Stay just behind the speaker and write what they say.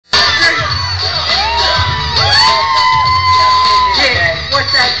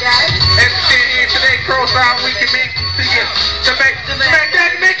profile we can make to you. To make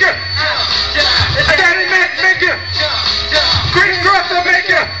Daddy make you. Daddy make you. Crisscross to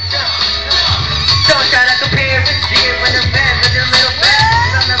make you. So shout out to parents here when the man with the little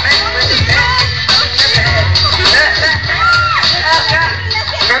man on the man with the man.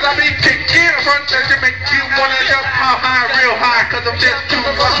 Cause I be kicking in front of to make you wanna jump how high, real high, cause I'm just too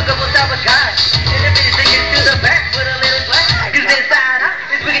much. And if it's singing to the back with a little black, cause inside out,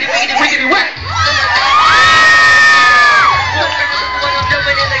 it's wiggity whack. When I'm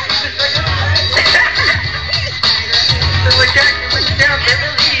jumping in the kitchen circle. So we're jacking with the down, they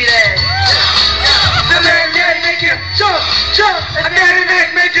believe that. The man Daddy make you jump, jump, and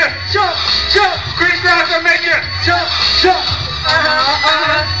Daddy make you jump, jump, Crisscross to make you jump, jump.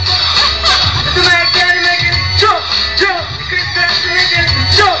 The man Daddy make you jump, jump, Crisscross to make you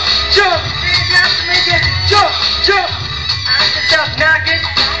jump, jump, Crisscross to make you jump, jump. I ain't the tough knocking.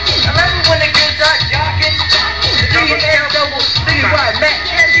 I remember when the kids start jocking. Double, see what, Mac?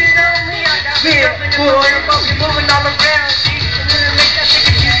 Yeah, you know me, I got me up in the morning, moving all around, see? And then it makes that take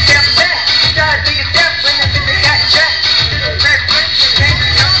a few steps back. Try to take a step when I think they got trapped.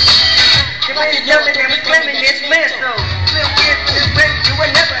 You ain't jumping and we're claiming this man, so little kids from this place you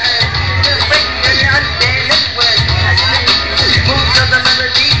would never heard. Little break, you understand this word. I just make you move to the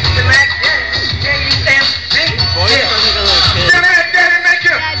melody, the Mac Daddy, J-U-M-B. The man Daddy make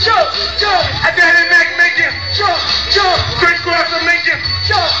you jump, jump, and Daddy make you jump, jump, Crisscross to make you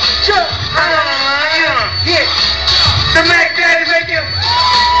jump, jump. Yeah. The man Daddy make you,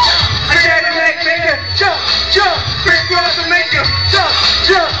 and Daddy make you jump, jump, Crisscross to make you jump,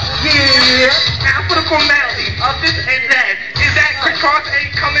 jump. Yeah. Now for the formality of this and that, is that Crisscross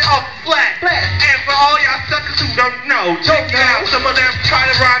ain't coming off flat. And for all y'all suckers who don't know, check it out. Some of them try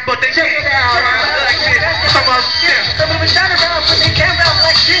to rhyme, but they can't. Like this. Some of them. Some of them turn around, but they can't rhyme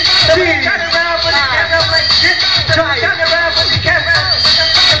like this. Some of them turn around, but they can't rhyme like this. Some of them turn around, but they can't rhyme.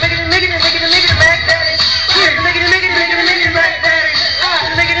 Making it, Mac Daddy. Making it, Mac Daddy.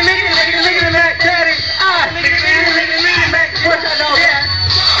 Making it, Mac Daddy. What I know?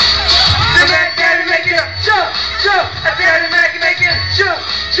 The Mac Daddy make you jump, jump. And Daddy make you jump,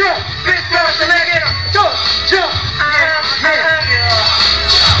 jump. Crisscross to make you jump, jump.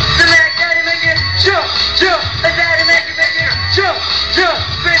 The Mac Daddy make you Jump, jump. and Daddy make you Jump, jump.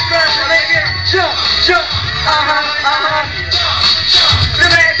 Crisscross to make you Jump, jump. The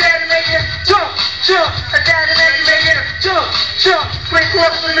Mac Daddy make you jump, jump. and Daddy make you Jump, jump.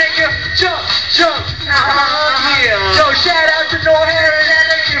 Crisscross to make you jump, jump. Yeah. So shout out to No Hair and that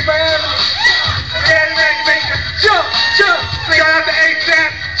ain't your family. Daddy make you jump, jump. Shout out to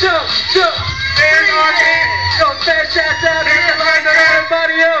ASAP. Jump, jump. And Yo, fat shout out to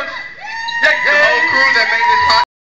everybody else.